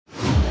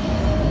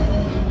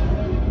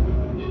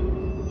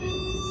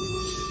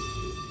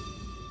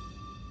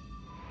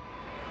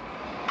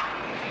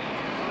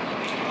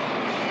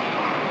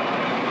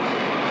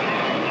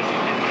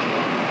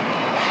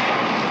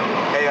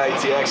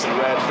AITX and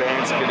RAD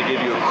fans. I'm going to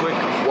give you a quick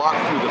walk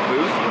through the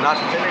booth. We're not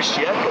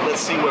finished yet, but let's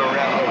see where we're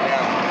at right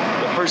now.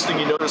 The first thing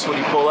you notice when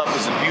you pull up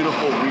is a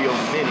beautiful Rio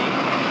Mini.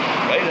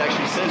 Right? It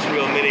actually says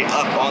Rio Mini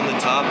up on the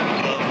top.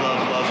 Love, love,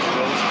 love the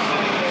roses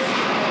sitting there.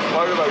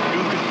 Part of our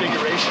new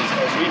configurations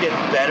as we get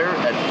better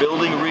at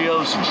building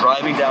Rios,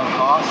 driving down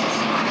costs.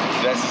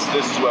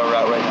 This is where we're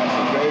at right now.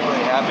 So very,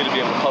 very happy to be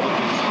able to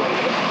publicly display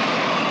it.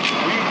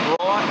 We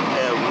brought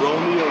a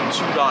Romeo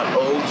 2.0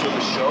 to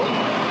the show.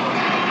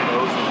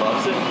 Knows and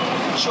loves it.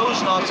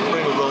 Chose not to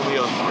bring a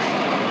Romeo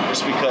 3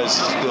 just because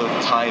the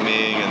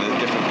timing and the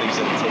different things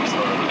that it takes in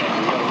order to do.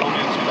 We got a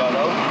Romeo 2.0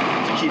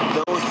 to keep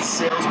those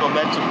sales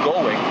momentum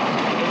going.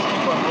 Let's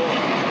keep on rolling.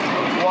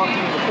 We walked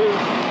into the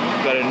booth.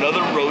 We've got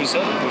another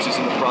Rosa, which is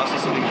in the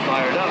process of being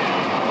fired up.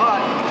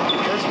 But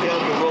because we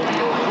have the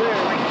Romeo over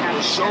there, we're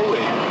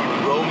showing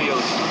Romeo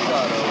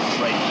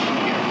 3.0 right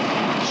here,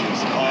 which is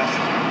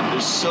awesome.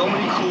 There's so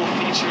many cool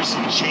features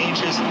and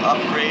changes and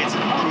upgrades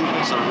and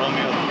improvements on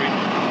Romeo 3.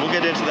 We'll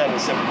get into that in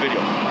a separate video.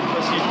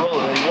 Let's keep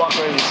rolling. And you walk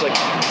around and it's like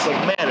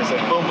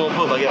boom, boom,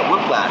 boom. I get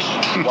whiplash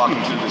walking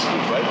through this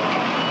booth, right?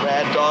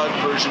 Rad Dog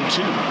version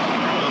 2.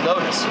 You'll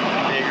notice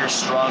bigger,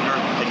 stronger.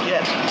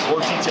 Again,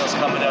 more details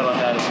coming out on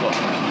that as well.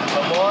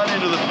 Come on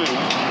into the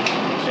booth.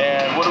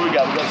 And what do we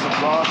got? We got some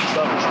raw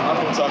stuff which I'm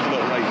going to talk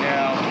about right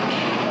now.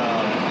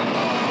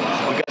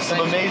 We got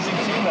some amazing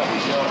team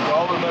members. You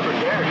all remember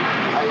Gary.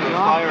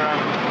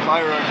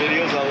 Firearm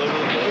videos all over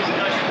the place.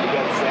 We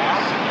got Zach.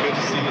 Good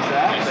to see you,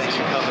 Zach. Thanks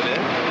for coming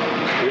in.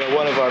 We got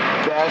one of our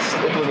best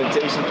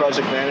implementation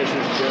project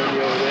managers, Jeremy,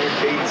 over there.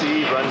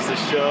 KT runs the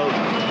show.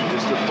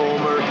 Mr.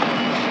 Fulmer,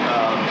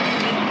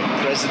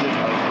 president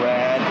of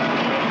RAD.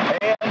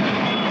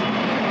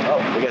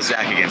 And we got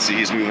Zach again. See,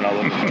 he's moving all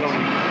over.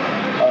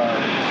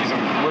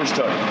 Where's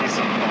Tony? He's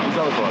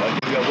on the phone.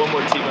 We got one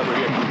more team member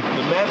here.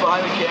 The man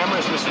behind the camera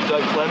is Mr.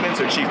 Doug Clemens,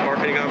 our Chief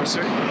Marketing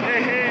Officer.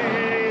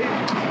 Hey!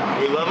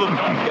 We love him.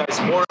 Guys,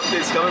 more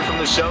updates coming from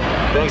the show.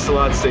 Thanks a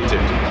lot. Stay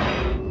tuned.